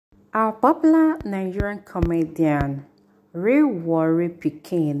Our popular Nigerian comedian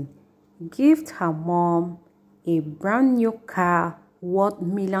Realwarripikin gifted her mom a brand new car worth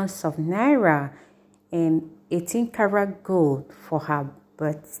millions of naira and 18-karat gold for her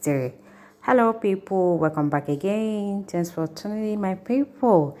birthday. Hello people, welcome back again. Thanks for tuning in, my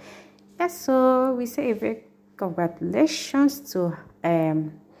people. Yes, so we say a big congratulations to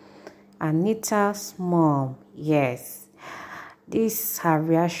Anita's mom. Yes, this is her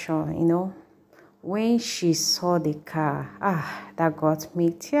reaction, when she saw the car. That got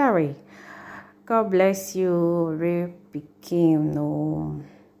me teary. God bless you, Ray Pikin,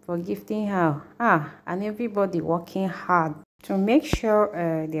 for gifting her. And everybody working hard to make sure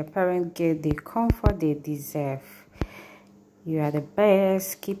their parents get the comfort they deserve. You are the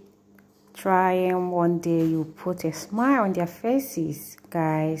best. Keep trying. One day you put a smile on their faces,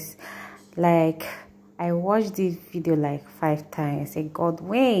 guys. Like, I watched this video like 5 times. I said, God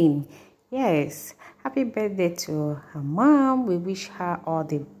Wayne. Yes, happy birthday to her mom. We wish her all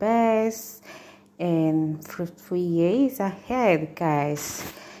the best and fruitful years ahead, guys.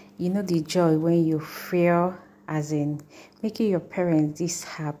 You know the joy when you feel as in making your parents this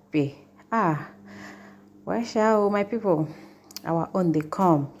happy. Well, shall my people, our own they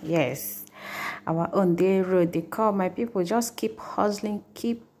come. Yes, our own day road they come, my people. Just keep hustling,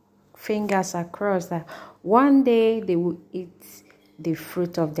 keep fingers across that one day they will eat the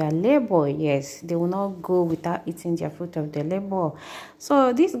fruit of their labor. Yes, they will not go without eating their fruit of their labor.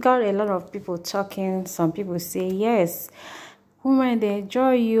 So this got a lot of people talking. Some people say, yes, women, they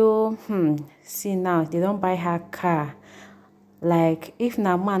enjoy you. See now, they don't buy her car. Like, if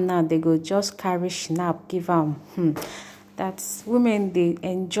na man now, they go just carry snap, give them. That's women, they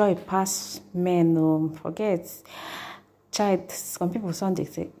enjoy past men. Forget child. Some people they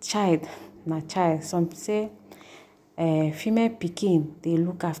say child, not child. Some say female pikin, they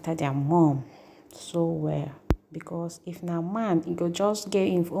look after their mom so well. Because if na man, he go just get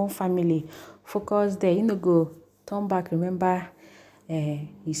his own family, focus there, go turn back, remember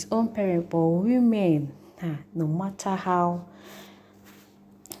his own parent. But women, no matter how,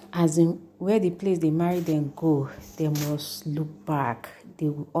 as in where the place they marry them go, they must look back. They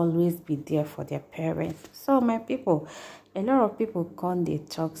will always be there for their parents. So my people, a lot of people come, they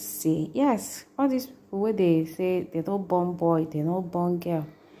talk, say, yes, all these people where they say they don't born boy, they don't born girl,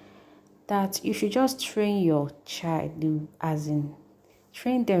 that you should just train your child, as in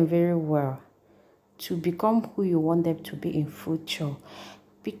train them very well to become who you want them to be in future.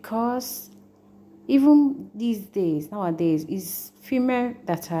 Because even these days, nowadays, is female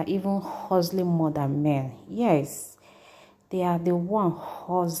that are even hustling more than men. Yes, they are the one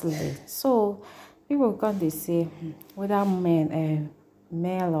hustling. So people come, they say whether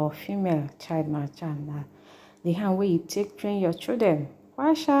male or female child, the hand where you take train your children.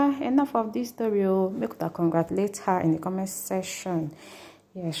 Washa, enough of this story. Make her congratulate her in the comment section.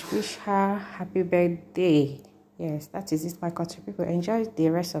 Yes, wish her happy birthday. Yes, that is it, my country people. Enjoy the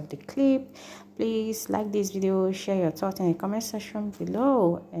rest of the clip. Please like this video, share your thoughts in the comment section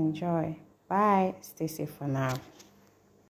below. Enjoy. Bye. Stay safe for now.